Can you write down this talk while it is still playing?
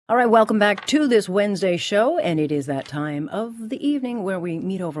All right, welcome back to this Wednesday show, and it is that time of the evening where we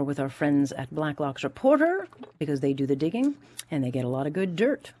meet over with our friends at Blacklock's Reporter, because they do the digging, and they get a lot of good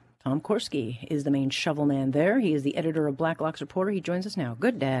dirt. Tom Korski is the main shovel man there. He is the editor of Blacklock's Reporter. He joins us now.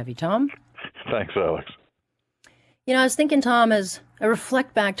 Good to have you, Tom. Thanks, Alex. You know, I was thinking, Tom, as I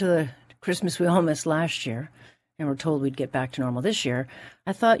reflect back to the Christmas we all missed last year, and we're told we'd get back to normal this year,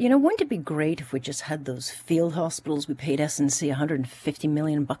 I thought, wouldn't it be great if we just had those field hospitals we paid SNC $150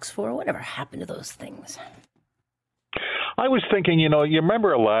 million for? Whatever happened to those things? I was thinking, you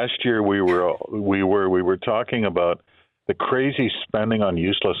remember last year we were talking about the crazy spending on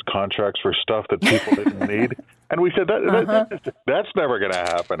useless contracts for stuff that people didn't need, and we said that's never going to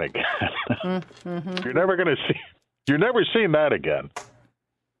happen again. Mm-hmm. You're never seeing that again.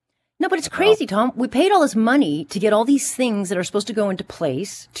 No, but it's crazy, Tom. We paid all this money to get all these things that are supposed to go into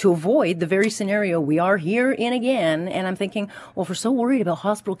place to avoid the very scenario we are here in again. And I'm thinking, well, if we're so worried about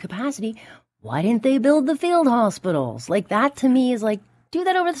hospital capacity, why didn't they build the field hospitals? Like, that to me is like, do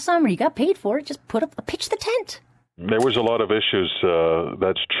that over the summer. You got paid for it. Just pitch the tent. There was a lot of issues,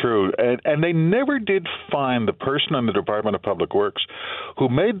 that's true. And they never did find the person in the Department of Public Works who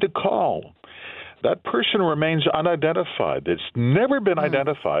made the call. That person remains unidentified. It's never been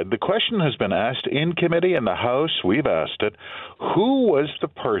identified. The question has been asked in committee in the House. We've asked it. Who was the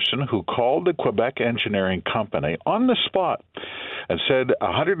person who called the Quebec Engineering Company on the spot and said,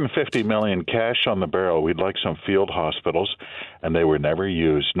 $150 million cash on the barrel, we'd like some field hospitals, and they were never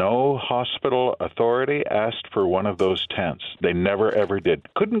used. No hospital authority asked for one of those tents. They never, ever did.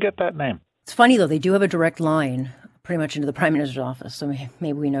 Couldn't get that name. It's funny, though. They do have a direct line pretty much into the Prime Minister's office, so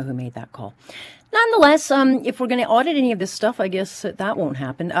maybe we know who made that call. Nonetheless, if we're going to audit any of this stuff, I guess that won't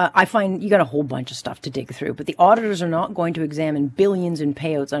happen. I find you got a whole bunch of stuff to dig through, but the auditors are not going to examine billions in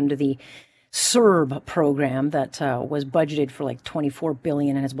payouts under the CERB program that was budgeted for like $24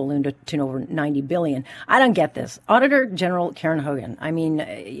 billion and has ballooned to over $90 billion. I don't get this. Auditor General Karen Hogan, I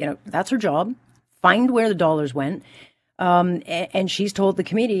mean, that's her job. Find where the dollars went. And she's told the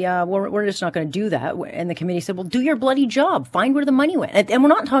committee, we're just not going to do that. And the committee said, well, do your bloody job. Find where the money went. And we're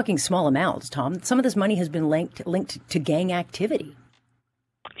not talking small amounts, Tom. Some of this money has been linked to gang activity.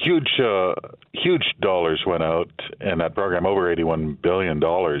 Huge dollars went out in that program, over $81 billion.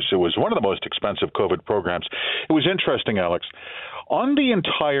 It was one of the most expensive COVID programs. It was interesting, Alex. On the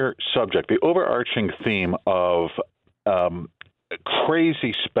entire subject, the overarching theme of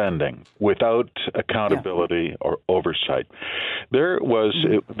crazy spending without accountability or oversight. There was,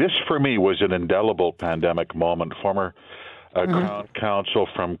 this for me was an indelible pandemic moment. Former Crown Counsel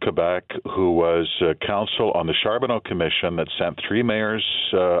from Quebec, who was counsel on the Charbonneau Commission that sent 3 mayors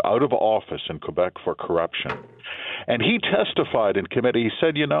out of office in Quebec for corruption. And he testified in committee. He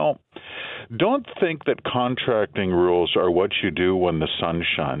said, don't think that contracting rules are what you do when the sun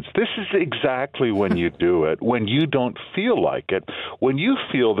shines. This is exactly when you do it, when you don't feel like it, when you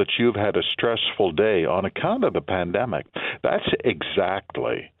feel that you've had a stressful day on account of the pandemic. That's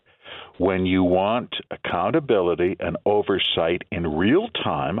exactly when you want accountability and oversight in real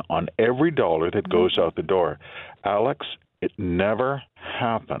time on every dollar that goes out the door. Alex, it never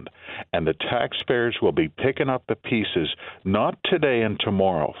happened. And the taxpayers will be picking up the pieces, not today and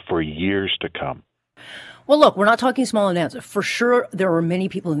tomorrow, for years to come. Well, look, we're not talking small amounts. For sure, there were many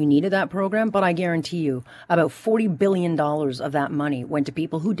people who needed that program, but I guarantee you about $40 billion of that money went to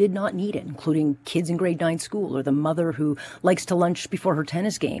people who did not need it, including kids in grade 9 school, or the mother who likes to lunch before her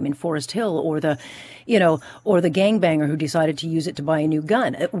tennis game in Forest Hill, or the gangbanger who decided to use it to buy a new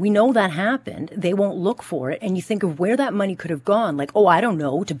gun. We know that happened. They won't look for it. And you think of where that money could have gone, like, I don't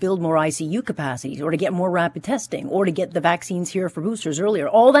know, to build more ICU capacities, or to get more rapid testing, or to get the vaccines here for boosters earlier.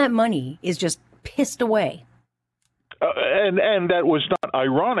 All that money is just pissed away. And that was not,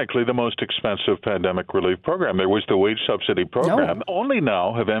 ironically, the most expensive pandemic relief program. There was the wage subsidy program. No. Only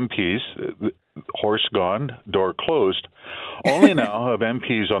now have MPs, horse gone, door closed, only now have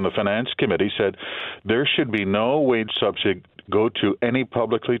MPs on the Finance Committee said there should be no wage subsidy go to any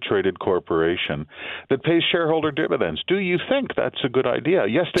publicly traded corporation that pays shareholder dividends. Do you think that's a good idea?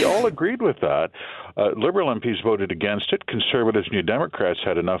 Yes, they all agreed with that. Liberal MPs voted against it. Conservatives, New Democrats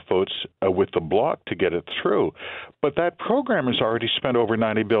had enough votes with the bloc to get it through. But that program has already spent over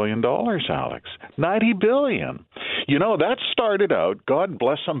 $90 billion, Alex. $90 billion. That started out, God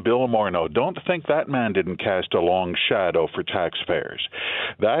bless him, Bill Morneau. Don't think that man didn't cast a long shadow for taxpayers.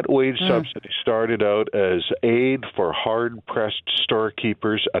 That wage subsidy started out as aid for hard-pressed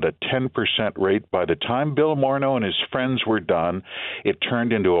storekeepers at a 10% rate. By the time Bill Morneau and his friends were done, it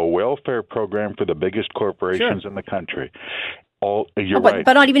turned into a welfare program for the biggest corporations in the country. You're right.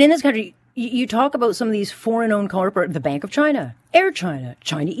 But not even in this country. You talk about some of these foreign-owned corporate, the Bank of China, Air China,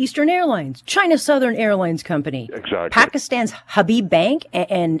 China Eastern Airlines, China Southern Airlines Company, exactly. Pakistan's Habib Bank,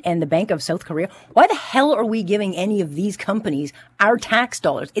 and the Bank of South Korea. Why the hell are we giving any of these companies our tax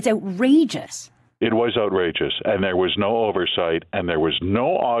dollars? It's outrageous. It was outrageous, and there was no oversight, and there was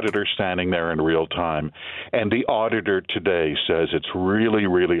no auditor standing there in real time. And the auditor today says it's really,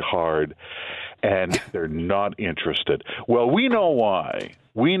 really hard, and they're not interested. Well, we know why.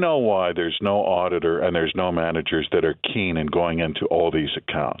 We know why there's no auditor and there's no managers that are keen in going into all these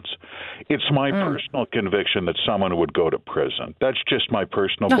accounts. It's my personal conviction that someone would go to prison. That's just my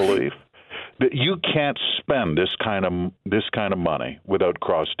personal belief. That you can't spend this kind of money without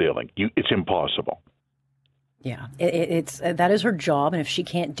cross-dealing. It's impossible. Yeah, it's that is her job, and if she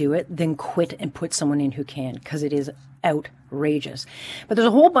can't do it, then quit and put someone in who can, because it is outrageous. But there's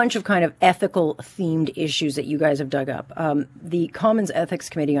a whole bunch of kind of ethical themed issues that you guys have dug up. The Commons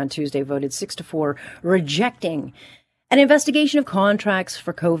Ethics Committee on Tuesday voted 6-4, rejecting an investigation of contracts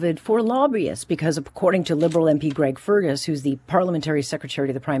for COVID for lobbyists, because according to Liberal MP Greg Fergus, who's the parliamentary secretary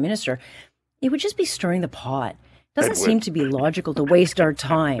to the Prime Minister, it would just be stirring the pot. Doesn't seem to be logical to waste our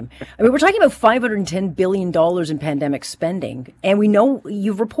time. I mean, we're talking about $510 billion in pandemic spending, and we know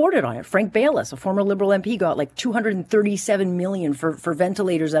you've reported on it. Frank Bayless, a former Liberal MP, got like $237 million for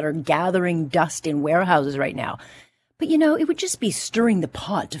ventilators that are gathering dust in warehouses right now. But, it would just be stirring the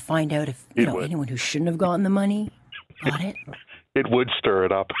pot to find out if, anyone who shouldn't have gotten the money got it. It would stir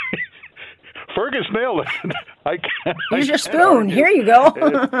it up. Fergus nailed it. Here's your spoon. Here you go.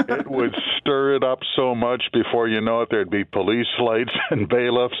 It would stir it up so much before you know it. There'd be police lights and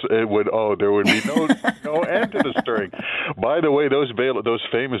bailiffs. There would be no end to the stirring. By the way, those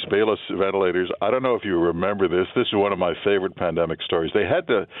famous Bayless ventilators. I don't know if you remember this. This is one of my favorite pandemic stories. They had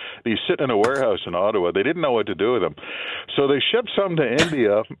these sit in a warehouse in Ottawa. They didn't know what to do with them, so they shipped some to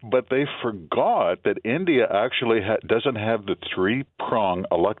India. But they forgot that India actually doesn't have the 3-prong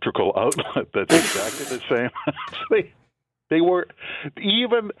electrical outlet that's exactly the same. They were,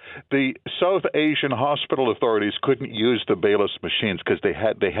 even the South Asian hospital authorities couldn't use the Bayless machines because they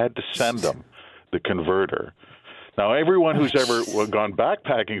had to send them the converter. Now, everyone who's ever gone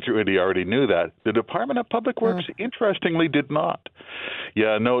backpacking through India already knew that. The Department of Public Works, interestingly, did not.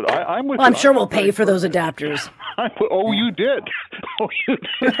 Yeah, no, I'm with you. I'm sure we'll pay for those adapters. You did. You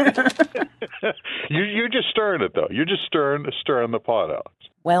did. You're just stirring it, though. You're just stirring the pot out.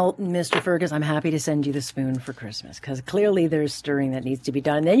 Well, Mr. Fergus, I'm happy to send you the spoon for Christmas, because clearly there's stirring that needs to be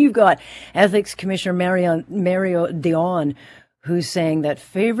done. And then you've got Ethics Commissioner Mario Dion, who's saying that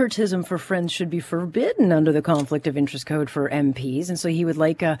favoritism for friends should be forbidden under the Conflict of Interest Code for MPs. And so he would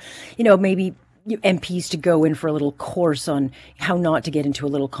like, maybe MPs to go in for a little course on how not to get into a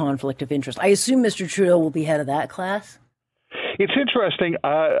little conflict of interest. I assume Mr. Trudeau will be head of that class? It's interesting.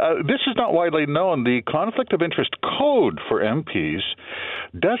 This is not widely known. The Conflict of Interest Code for MPs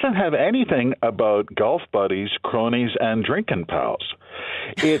doesn't have anything about golf buddies, cronies, and drinking pals.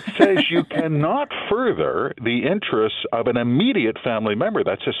 It says you cannot further the interests of an immediate family member.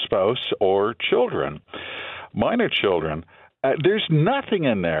 That's a spouse or children, minor children. There's nothing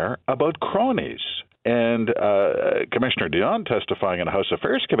in there about cronies. And Commissioner Dion, testifying in the House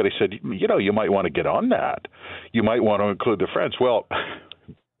Affairs Committee, said, you might want to get on that. You might want to include the friends. Well,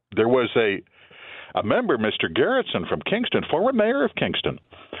 there was a member, Mr. Garretson from Kingston, former mayor of Kingston,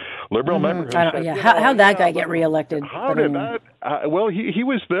 Liberal member. How'd that guy get reelected? How did that? Well, he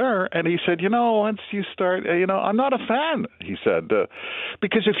was there, and he said, once you start, I'm not a fan, he said,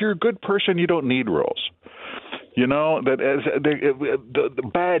 because if you're a good person, you don't need rules. The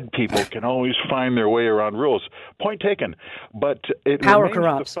bad people can always find their way around rules. Point taken. But it power remains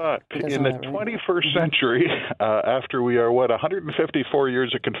corrupts. The fact, in the 21st century, after we are, 154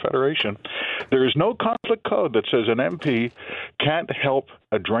 years of Confederation, there is no conflict code that says an MP can't help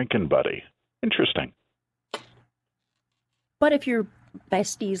a drinking buddy. Interesting. But if you're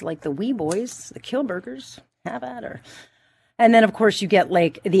besties like the Wee Boys, the Kilburgers, have at her. And then, of course, you get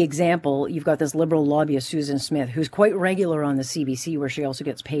like the example. You've got this Liberal lobbyist, Susan Smith, who's quite regular on the CBC, where she also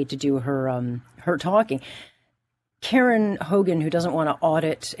gets paid to do her talking. Karen Hogan, who doesn't want to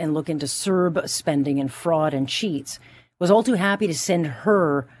audit and look into CERB spending and fraud and cheats, was all too happy to send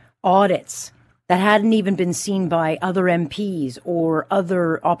her audits that hadn't even been seen by other MPs or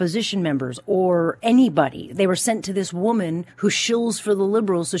other opposition members or anybody. They were sent to this woman who shills for the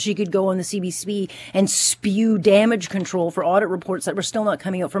Liberals so she could go on the CBC and spew damage control for audit reports that were still not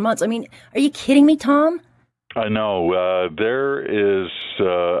coming out for months. I mean, are you kidding me, Tom? I know. There is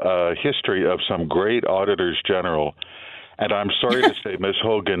a history of some great auditors general, and I'm sorry to say Ms.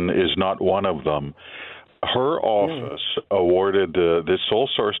 Hogan is not one of them. Her office awarded this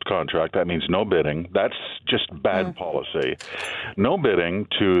sole-sourced contract. That means no bidding. That's just bad policy. No bidding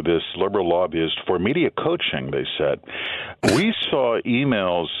to this Liberal lobbyist for media coaching, they said. We saw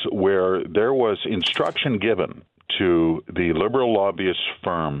emails where there was instruction given to the Liberal lobbyist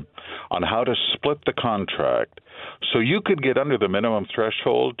firm on how to split the contract so you could get under the minimum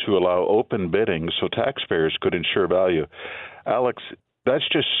threshold to allow open bidding so taxpayers could ensure value. Alex, that's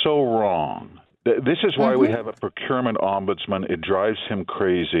just so wrong. This is why we have a procurement ombudsman. It drives him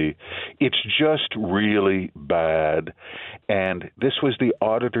crazy. It's just really bad. And this was the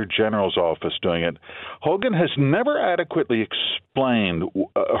Auditor General's office doing it. Hogan has never adequately explained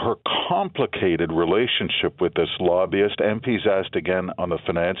her complicated relationship with this lobbyist. MPs asked again on the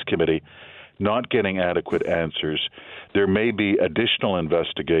Finance Committee, not getting adequate answers. There may be additional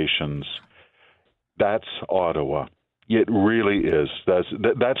investigations. That's Ottawa. It really is.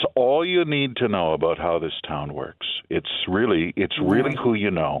 That's all you need to know about how this town works. It's really who you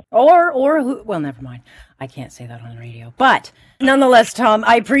know. Or who, well, never mind. I can't say that on the radio. But nonetheless, Tom,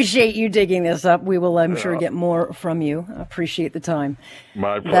 I appreciate you digging this up. We will, I'm sure, get more from you. I appreciate the time.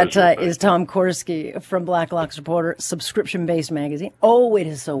 My pleasure. That is Tom Korski from Blacklock's Reporter, subscription-based magazine. Oh, it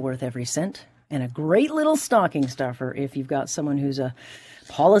is so worth every cent. And a great little stocking stuffer if you've got someone who's a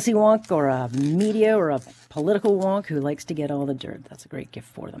policy wonk or a media or a political wonk who likes to get all the dirt. That's a great gift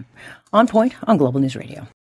for them. On Point on Global News Radio.